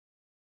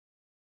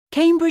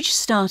Cambridge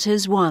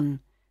Starters 1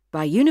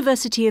 by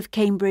University of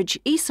Cambridge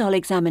ESOL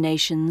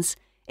Examinations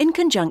in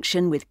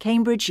conjunction with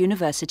Cambridge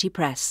University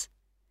Press.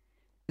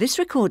 This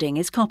recording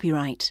is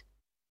copyright.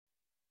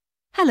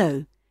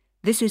 Hello,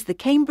 this is the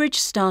Cambridge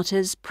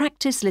Starters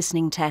Practice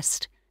Listening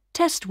Test,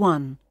 Test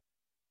 1.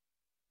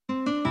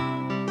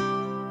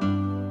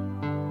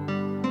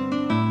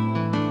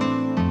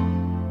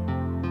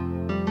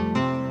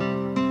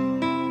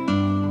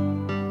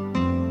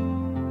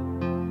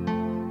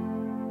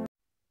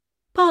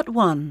 Part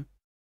 1.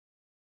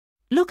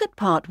 Look at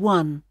Part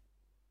 1.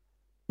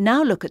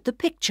 Now look at the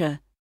picture.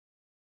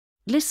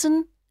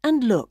 Listen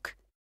and look.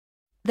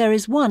 There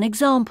is one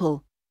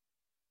example.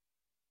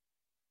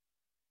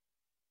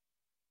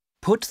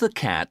 Put the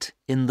cat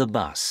in the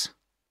bus.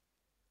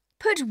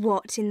 Put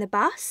what in the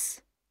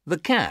bus? The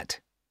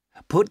cat.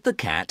 Put the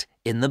cat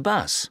in the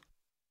bus.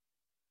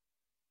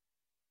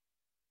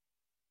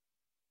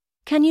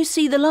 Can you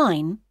see the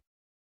line?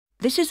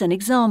 This is an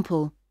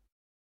example.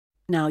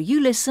 Now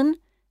you listen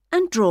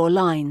and draw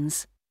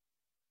lines.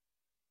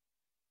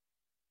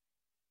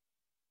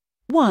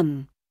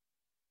 1.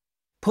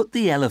 Put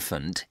the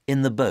elephant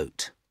in the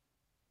boat.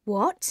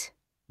 What?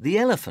 The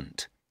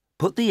elephant.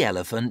 Put the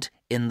elephant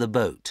in the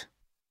boat.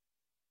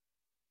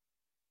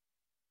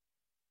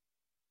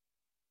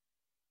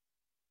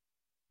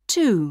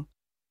 2.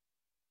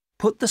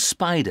 Put the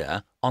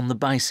spider on the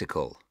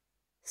bicycle.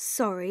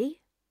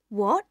 Sorry,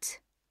 what?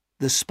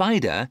 The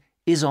spider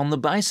is on the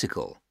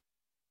bicycle.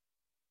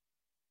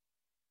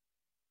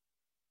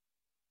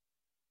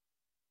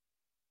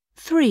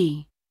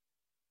 3.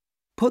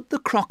 Put the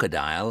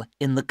crocodile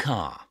in the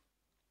car.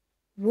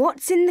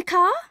 What's in the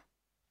car?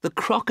 The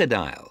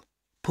crocodile.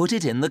 Put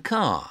it in the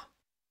car.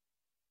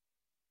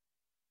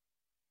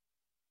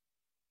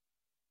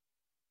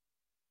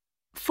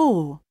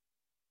 4.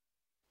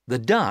 The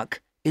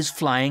duck is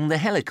flying the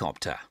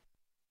helicopter.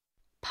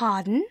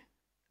 Pardon?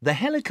 The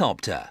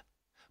helicopter.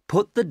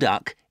 Put the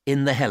duck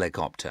in the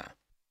helicopter.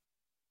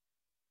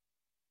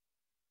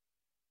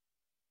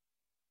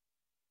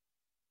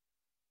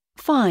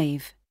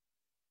 5.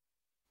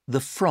 The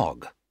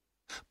frog.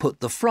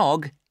 Put the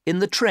frog in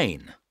the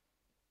train.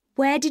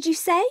 Where did you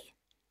say?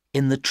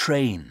 In the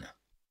train.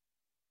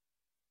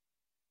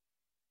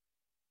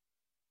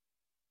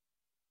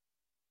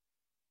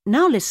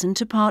 Now listen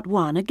to Part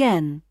 1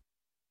 again.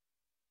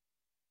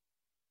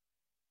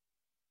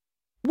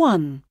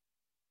 1.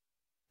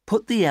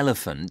 Put the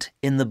elephant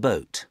in the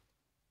boat.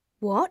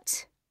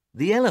 What?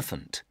 The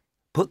elephant.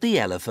 Put the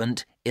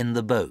elephant in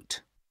the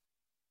boat.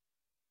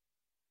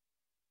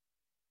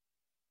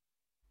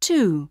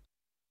 2.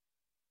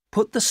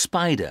 Put the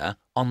spider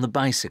on the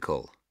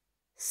bicycle.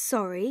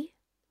 Sorry,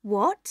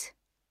 what?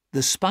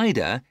 The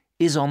spider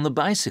is on the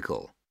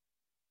bicycle.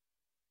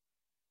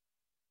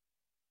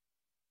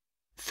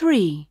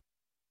 3.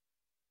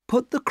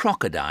 Put the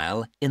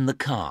crocodile in the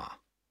car.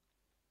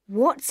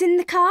 What's in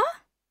the car?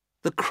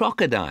 The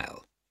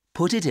crocodile.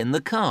 Put it in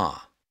the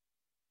car.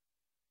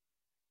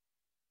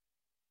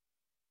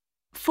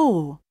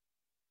 4.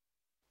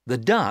 The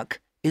duck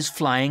is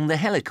flying the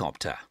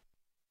helicopter.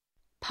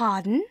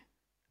 Pardon?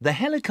 The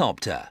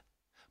helicopter.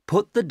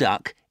 Put the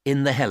duck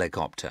in the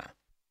helicopter.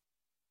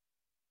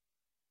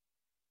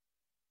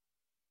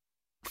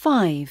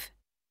 5.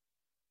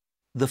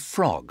 The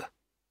frog.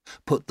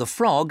 Put the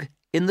frog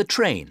in the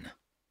train.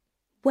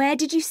 Where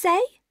did you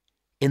say?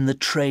 In the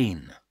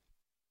train.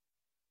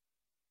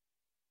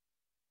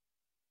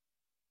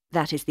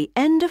 That is the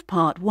end of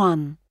Part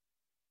 1.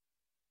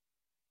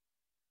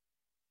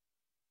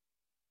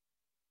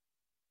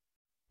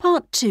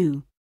 Part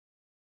 2.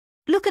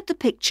 Look at the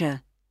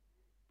picture.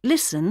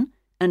 Listen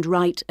and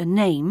write a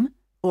name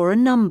or a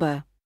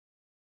number.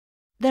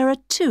 There are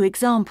 2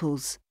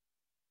 examples.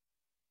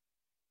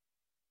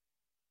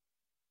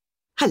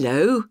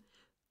 Hello.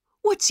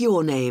 What's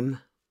your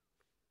name?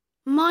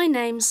 My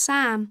name's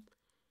Sam.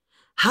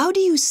 How do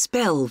you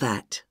spell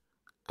that?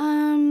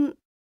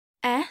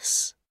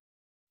 S-A-M.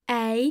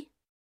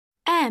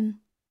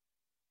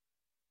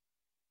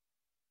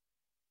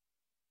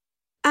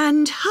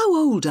 And how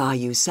old are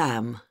you,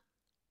 Sam?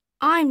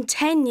 I'm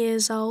 10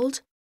 years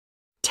old.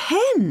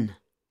 10?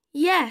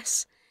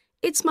 Yes,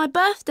 it's my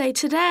birthday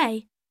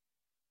today.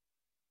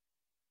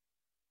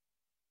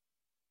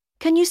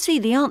 Can you see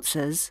the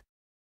answers?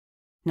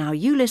 Now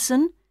you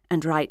listen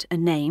and write a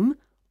name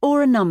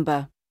or a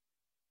number.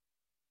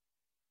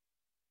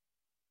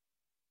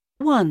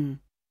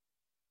 1.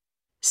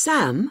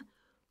 Sam,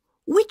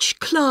 which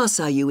class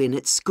are you in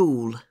at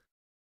school?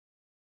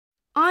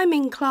 I'm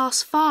in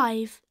class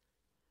 5.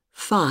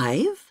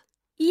 5?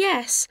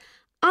 Yes,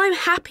 I'm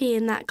happy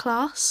in that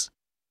class.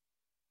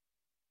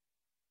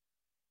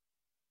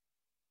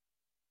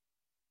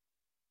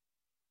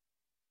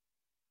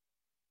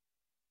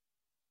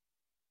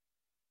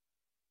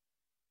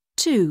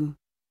 2.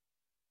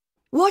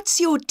 What's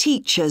your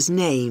teacher's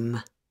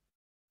name?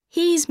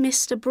 He's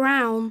Mr.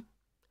 Brown.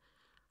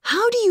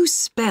 How do you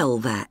spell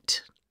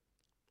that?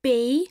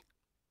 B-R-O-W-N.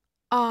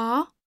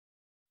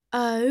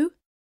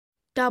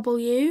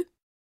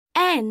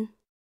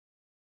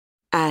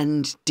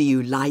 And do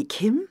you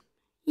like him?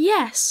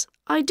 Yes,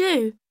 I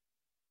do.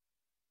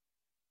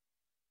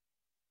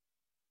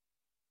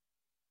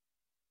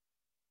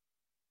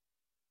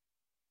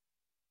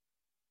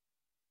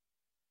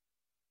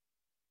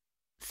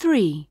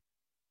 Three.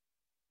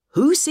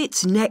 Who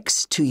sits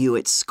next to you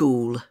at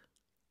school?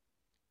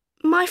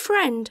 My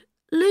friend,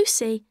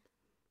 Lucy.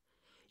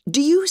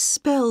 Do you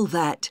spell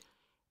that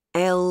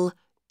Lucy?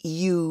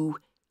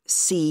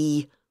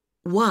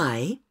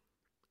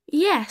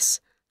 Yes,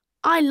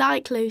 I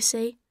like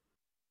Lucy.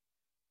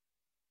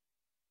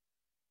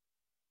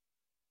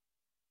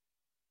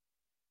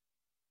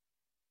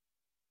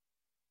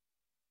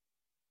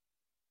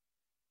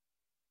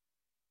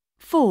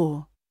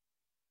 Four.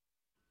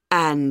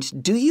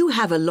 And do you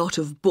have a lot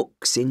of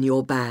books in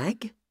your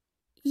bag?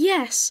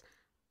 Yes,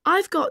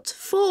 I've got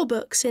 4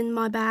 books in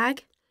my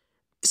bag.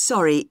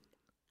 Sorry,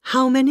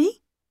 how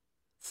many?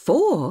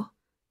 4?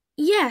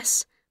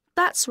 Yes,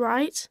 that's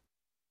right.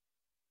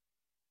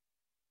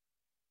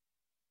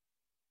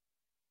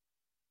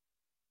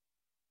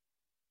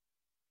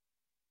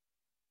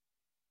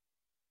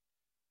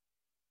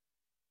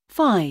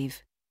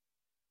 Five.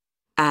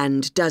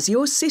 And does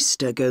your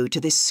sister go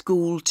to this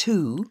school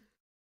too?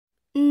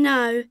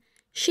 No,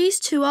 she's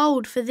too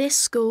old for this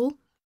school.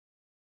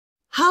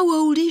 How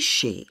old is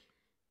she?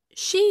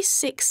 She's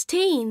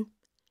 16.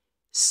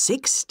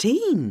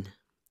 16.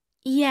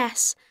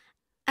 Yes,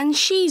 and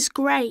she's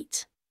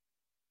great.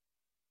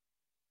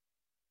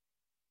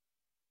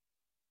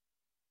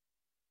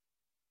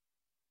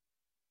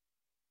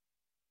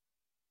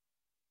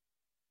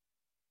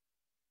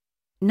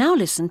 Now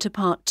listen to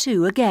part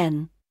 2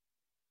 again.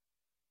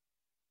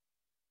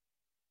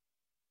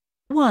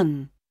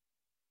 1.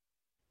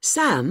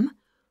 Sam,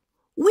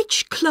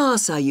 which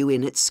class are you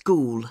in at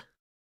school?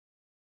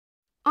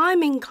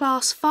 I'm in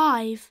class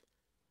 5.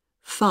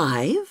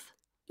 5?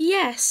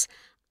 Yes,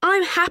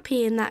 I'm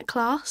happy in that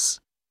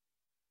class.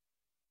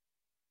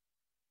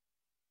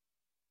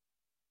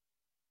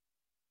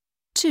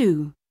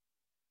 2.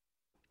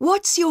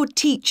 What's your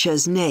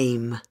teacher's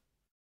name?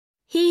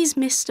 He's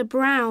Mr.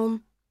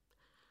 Brown.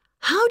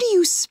 How do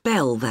you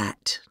spell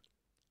that?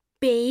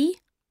 B-R-O-W-N.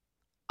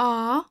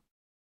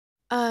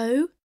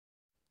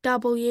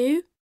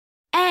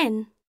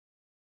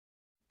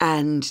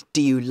 And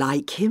do you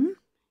like him?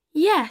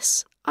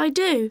 Yes, I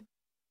do.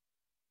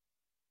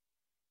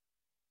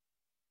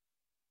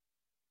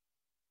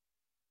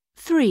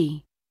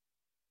 3.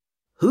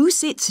 Who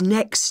sits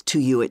next to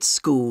you at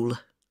school?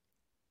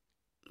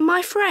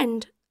 My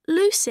friend,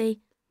 Lucy.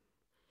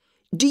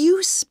 Do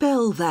you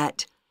spell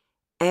that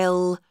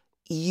Lucy?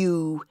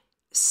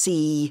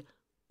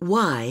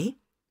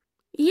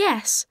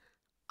 Yes,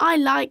 I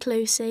like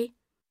Lucy.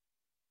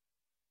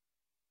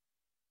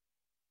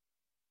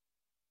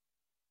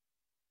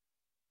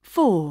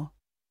 4.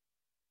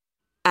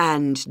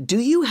 And do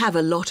you have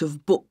a lot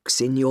of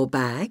books in your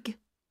bag?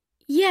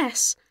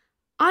 Yes,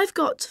 I've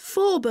got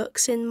 4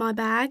 books in my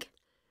bag.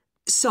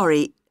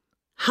 Sorry,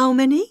 how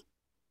many?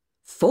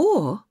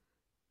 4?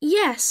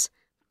 Yes,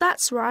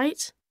 that's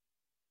right.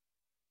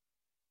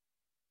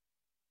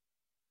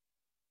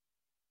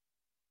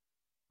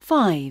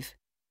 5.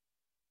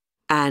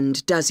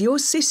 And does your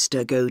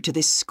sister go to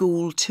this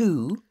school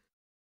too?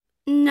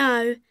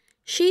 No,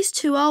 she's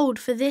too old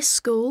for this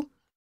school.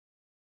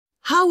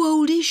 How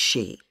old is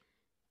she?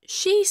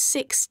 She's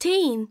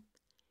 16.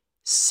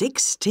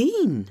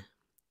 16.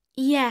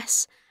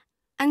 Yes,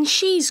 and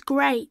she's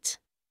great.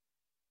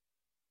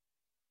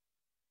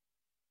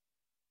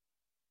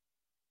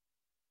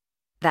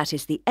 That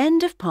is the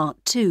end of part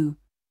 2.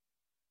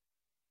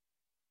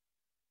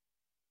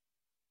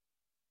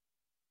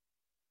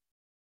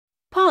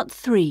 Part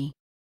 3.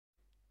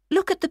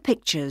 Look at the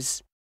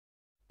pictures.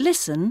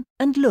 Listen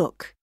and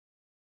look.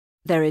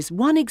 There is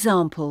one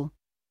example.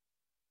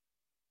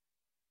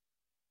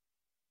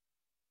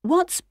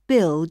 What's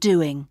Bill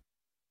doing?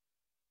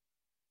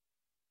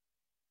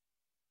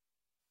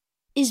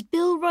 Is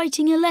Bill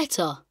writing a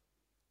letter?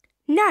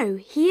 No,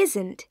 he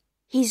isn't.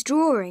 He's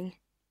drawing.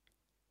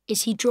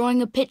 Is he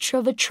drawing a picture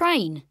of a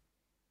train?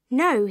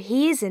 No,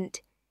 he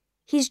isn't.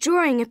 He's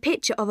drawing a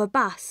picture of a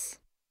bus.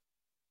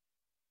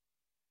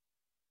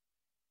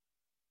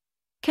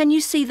 Can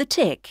you see the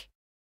tick?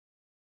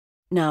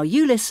 Now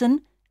you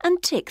listen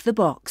and tick the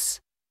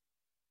box.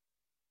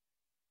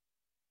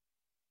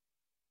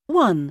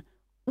 1.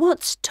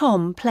 What's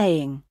Tom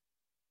playing?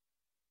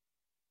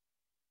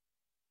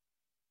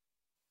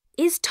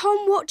 Is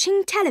Tom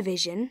watching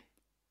television?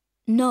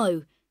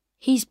 No,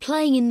 he's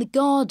playing in the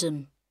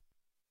garden.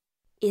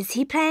 Is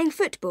he playing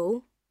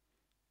football?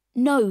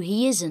 No,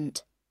 he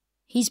isn't.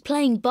 He's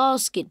playing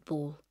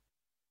basketball.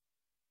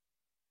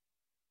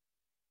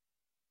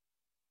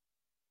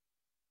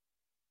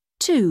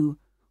 2.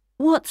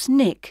 What's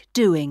Nick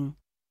doing?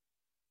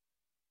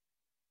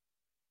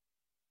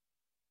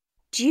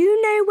 Do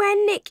you know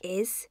where Nick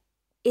is?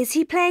 Is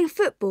he playing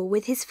football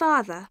with his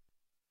father?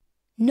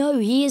 No,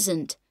 he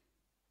isn't.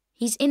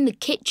 He's in the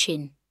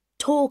kitchen,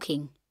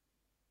 talking.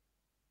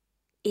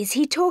 Is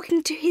he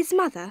talking to his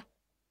mother?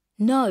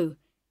 No,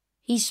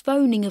 He's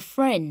phoning a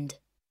friend.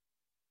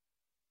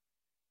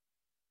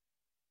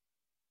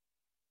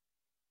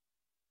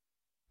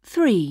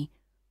 Three.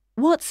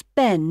 What's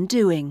Ben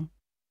doing?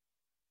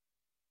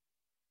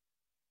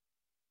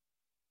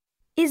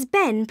 Is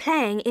Ben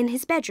playing in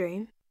his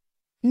bedroom?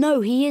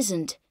 No, he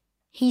isn't.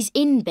 He's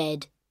in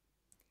bed.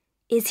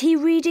 Is he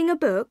reading a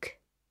book?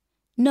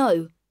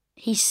 No,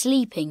 he's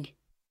sleeping.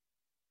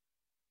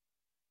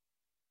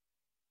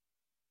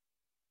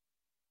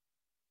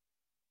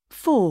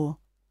 Four.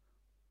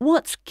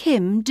 What's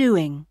Kim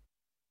doing?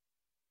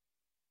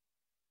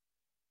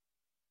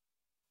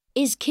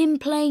 Is Kim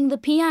playing the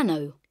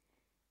piano?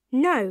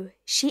 No,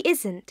 she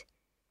isn't.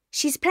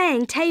 She's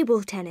playing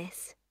table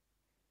tennis.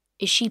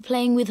 Is she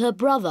playing with her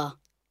brother?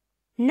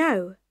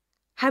 No,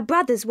 her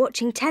brother's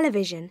watching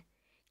television.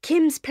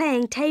 Kim's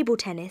playing table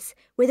tennis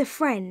with a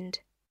friend.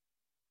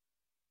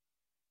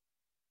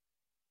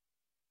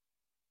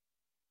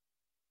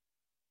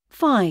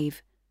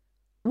 Five.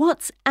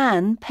 What's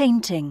Anne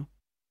painting?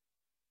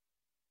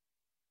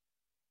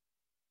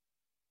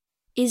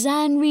 Is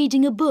Anne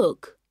reading a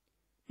book?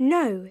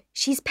 No,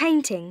 she's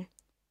painting.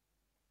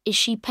 Is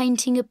she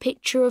painting a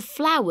picture of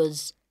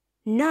flowers?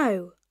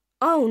 No,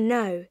 oh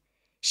no,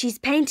 she's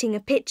painting a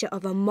picture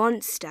of a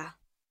monster.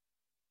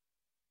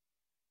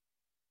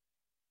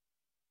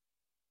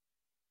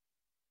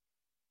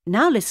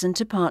 Now listen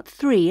to part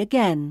 3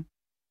 again.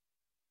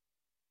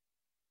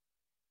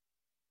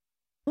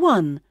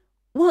 1.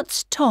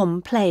 What's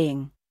Tom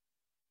playing?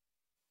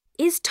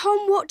 Is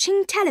Tom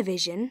watching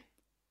television?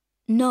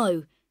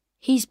 No,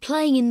 he's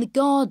playing in the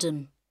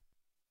garden.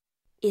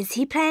 Is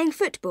he playing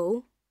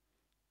football?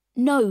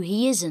 No,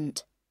 he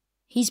isn't.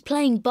 He's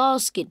playing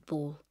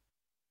basketball.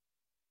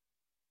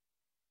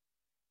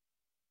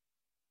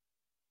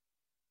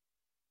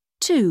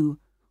 2.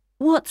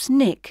 What's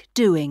Nick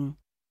doing?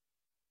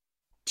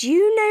 Do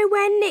you know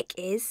where Nick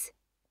is?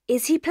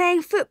 Is he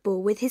playing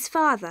football with his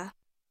father?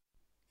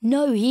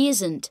 No, he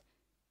isn't.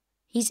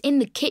 He's in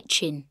the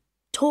kitchen,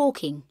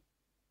 talking.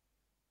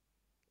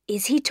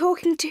 Is he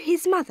talking to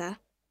his mother?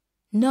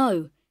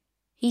 No,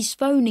 he's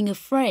phoning a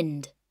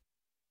friend.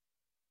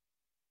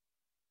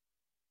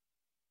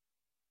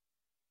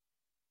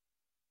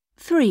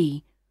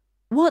 3.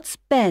 What's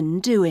Ben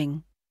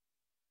doing?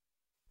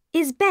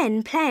 Is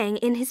Ben playing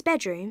in his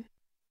bedroom?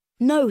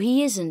 No,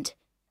 he isn't.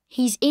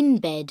 He's in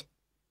bed.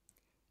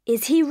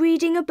 Is he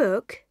reading a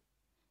book?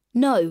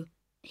 No,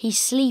 he's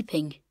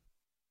sleeping.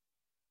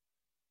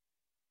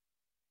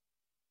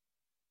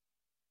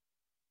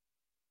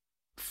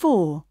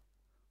 4.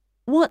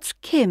 What's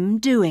Kim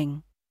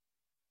doing?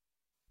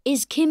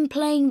 Is Kim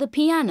playing the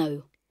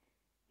piano?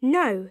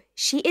 No,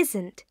 she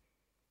isn't.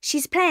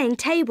 She's playing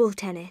table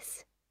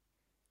tennis.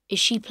 Is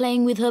she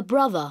playing with her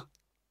brother?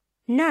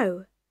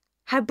 No,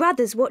 her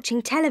brother's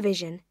watching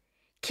television.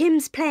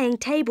 Kim's playing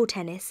table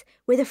tennis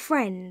with a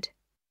friend.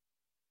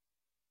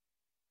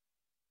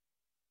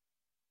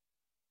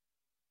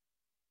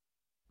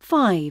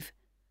 5.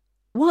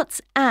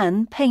 What's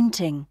Anne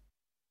painting?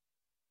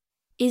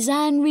 Is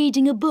Anne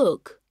reading a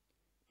book?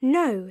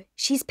 No,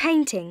 she's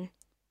painting.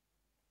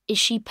 Is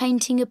she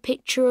painting a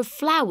picture of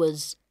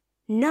flowers?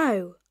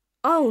 No,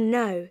 oh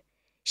no,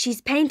 she's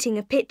painting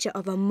a picture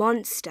of a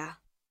monster.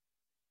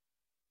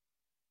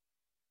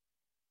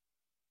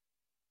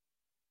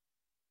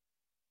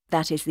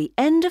 That is the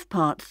end of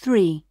part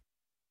 3.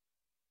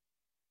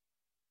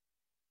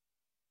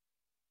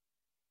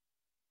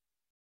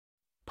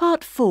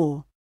 Part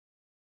 4.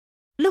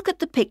 Look at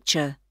the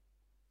picture.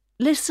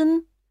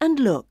 Listen and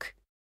look.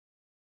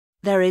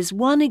 There is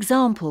one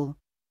example.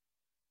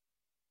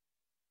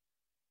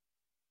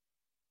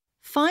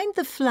 Find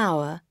the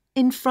flower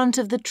in front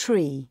of the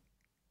tree.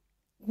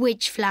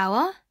 Which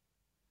flower?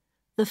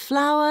 The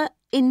flower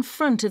in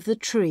front of the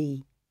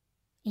tree.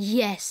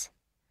 Yes.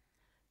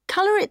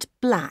 Colour it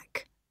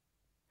black.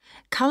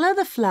 Colour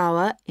the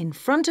flower in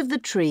front of the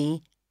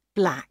tree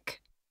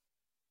black.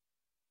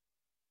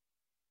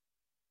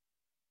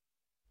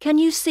 Can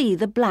you see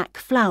the black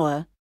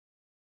flower?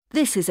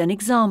 This is an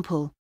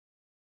example.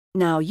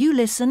 Now you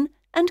listen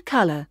and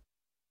colour.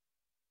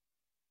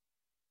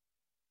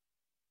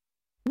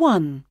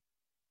 1.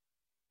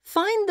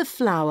 Find the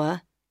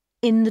flower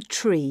in the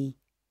tree.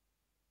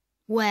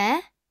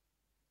 Where?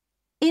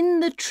 In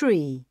the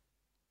tree.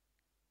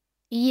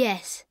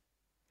 Yes.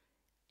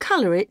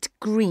 Colour it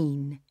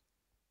green.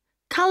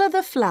 Colour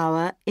the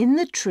flower in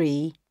the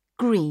tree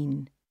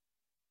green.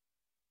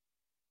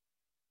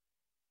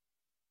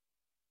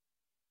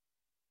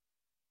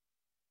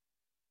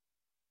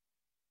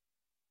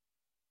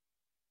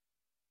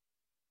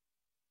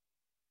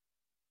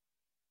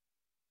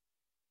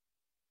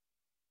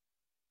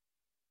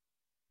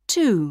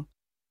 2.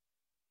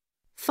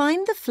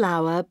 Find the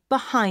flower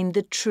behind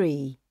the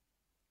tree.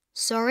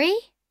 Sorry?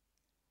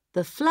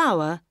 The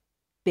flower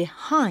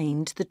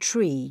behind the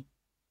tree.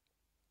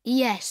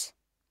 Yes.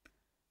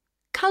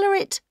 Colour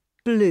it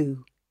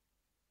blue.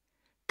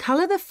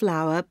 Colour the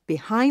flower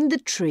behind the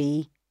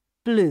tree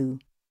blue.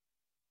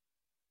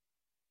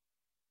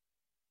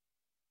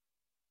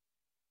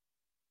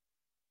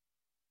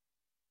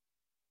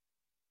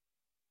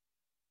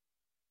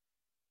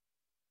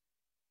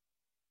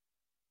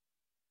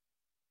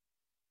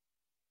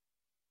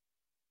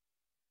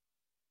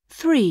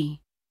 3.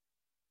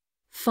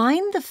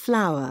 Find the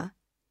flower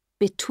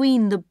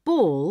between the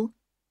ball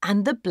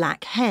and the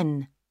black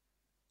hen.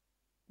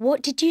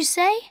 What did you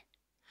say?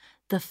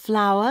 The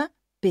flower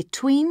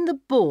between the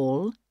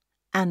ball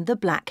and the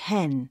black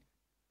hen.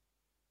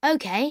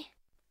 OK.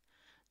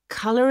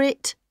 Colour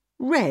it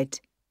red.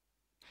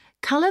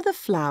 Colour the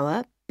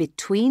flower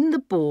between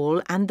the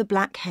ball and the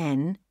black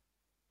hen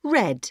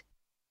red.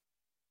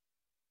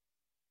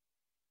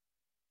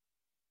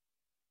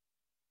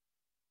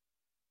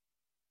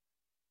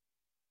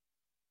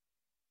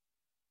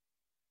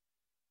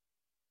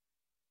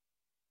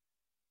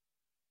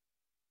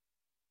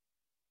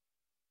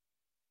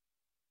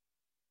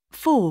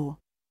 Four.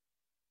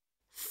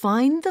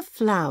 Find the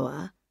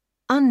flower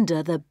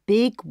under the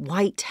big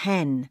white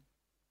hen.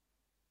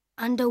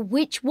 Under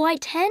which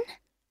white hen?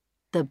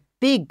 The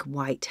big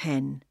white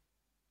hen.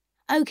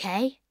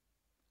 OK.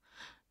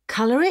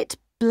 Colour it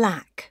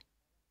black.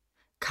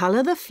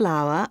 Colour the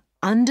flower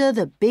under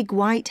the big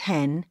white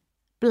hen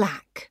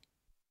black.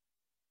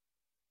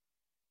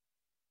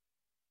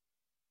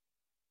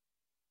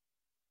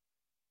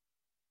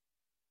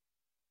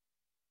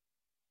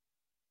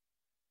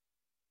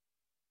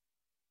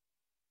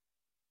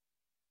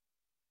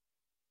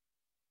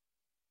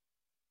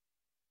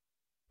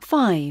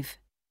 Five.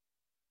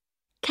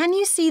 Can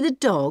you see the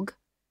dog?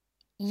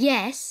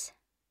 Yes.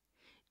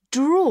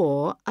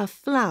 Draw a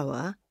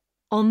flower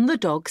on the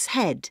dog's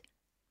head.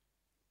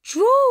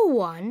 Draw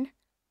one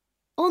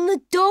on the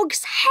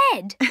dog's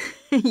head.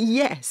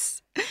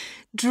 Yes.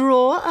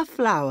 Draw a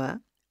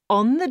flower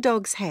on the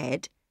dog's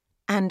head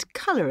and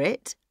colour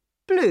it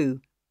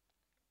blue.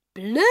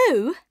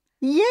 Blue?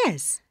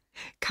 Yes.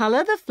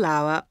 Colour the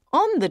flower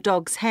on the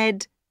dog's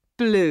head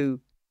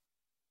blue.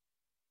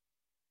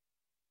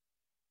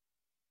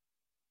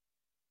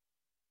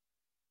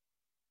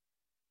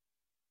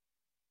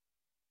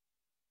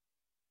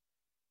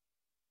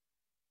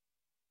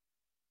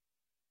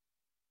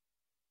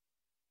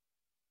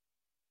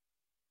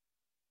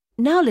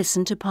 Now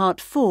listen to part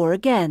 4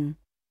 again.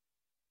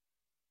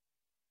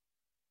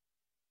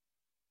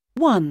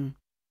 1.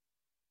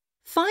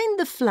 Find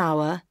the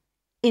flower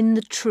in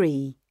the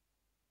tree.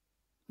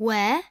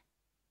 Where?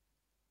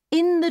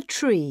 In the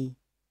tree.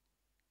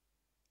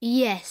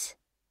 Yes.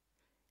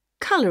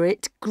 Colour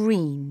it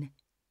green.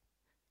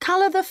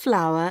 Colour the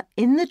flower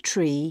in the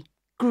tree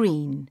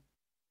green.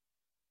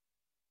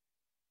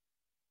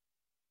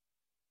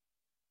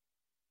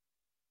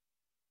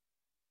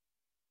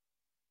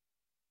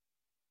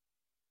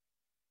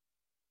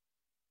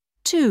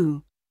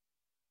 2.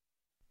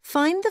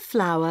 Find the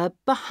flower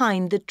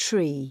behind the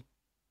tree.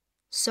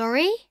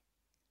 Sorry?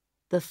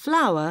 The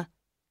flower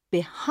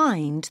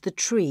behind the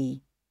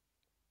tree.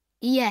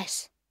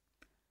 Yes.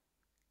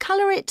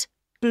 Colour it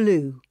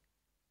blue.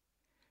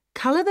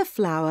 Colour the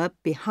flower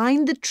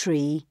behind the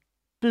tree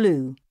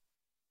blue.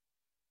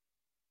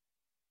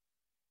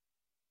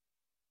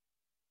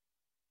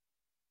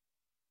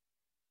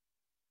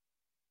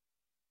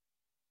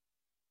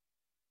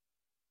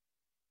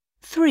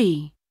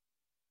 3.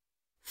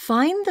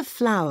 Find the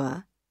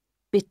flower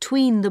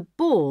between the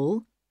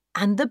ball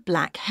and the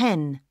black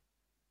hen.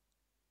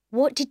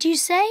 What did you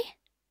say?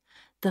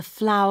 The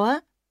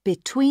flower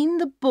between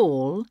the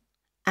ball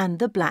and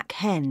the black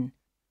hen.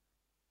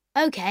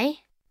 OK.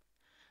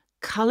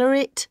 Colour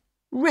it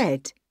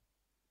red.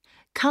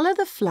 Colour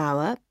the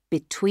flower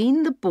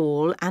between the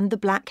ball and the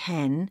black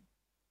hen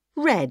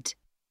red.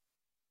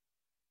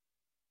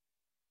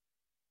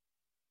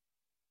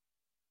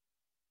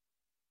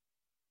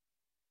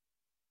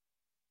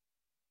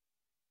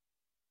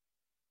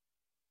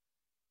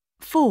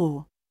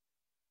 Four.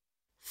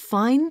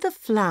 Find the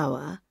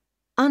flower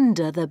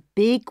under the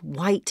big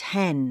white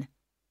hen.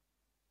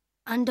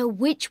 Under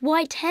which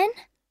white hen?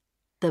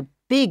 The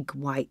big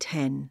white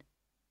hen.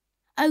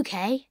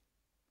 OK.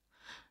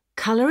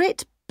 Colour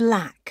it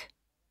black.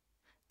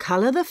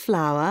 Colour the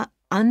flower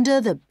under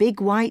the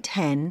big white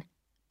hen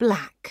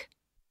black.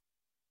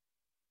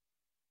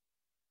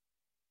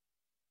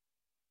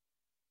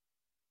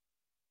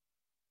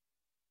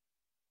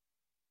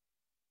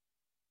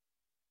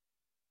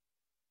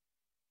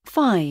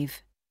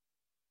 Five.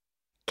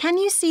 Can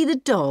you see the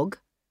dog?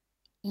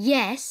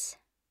 Yes.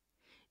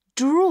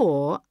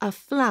 Draw a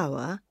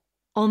flower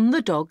on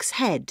the dog's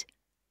head.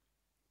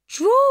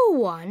 Draw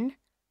one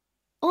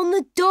on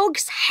the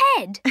dog's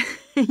head.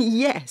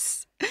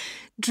 Yes.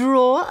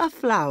 Draw a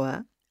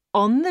flower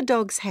on the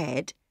dog's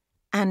head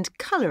and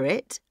colour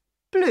it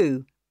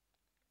blue.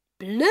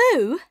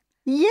 Blue?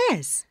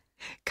 Yes.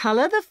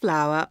 Colour the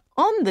flower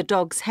on the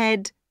dog's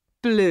head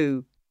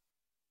blue.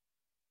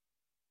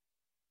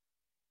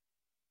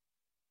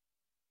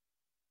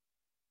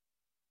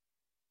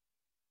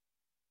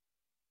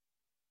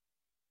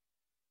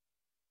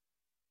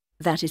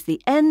 That is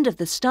the end of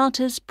the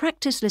Starters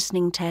Practice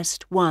Listening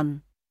Test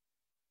 1.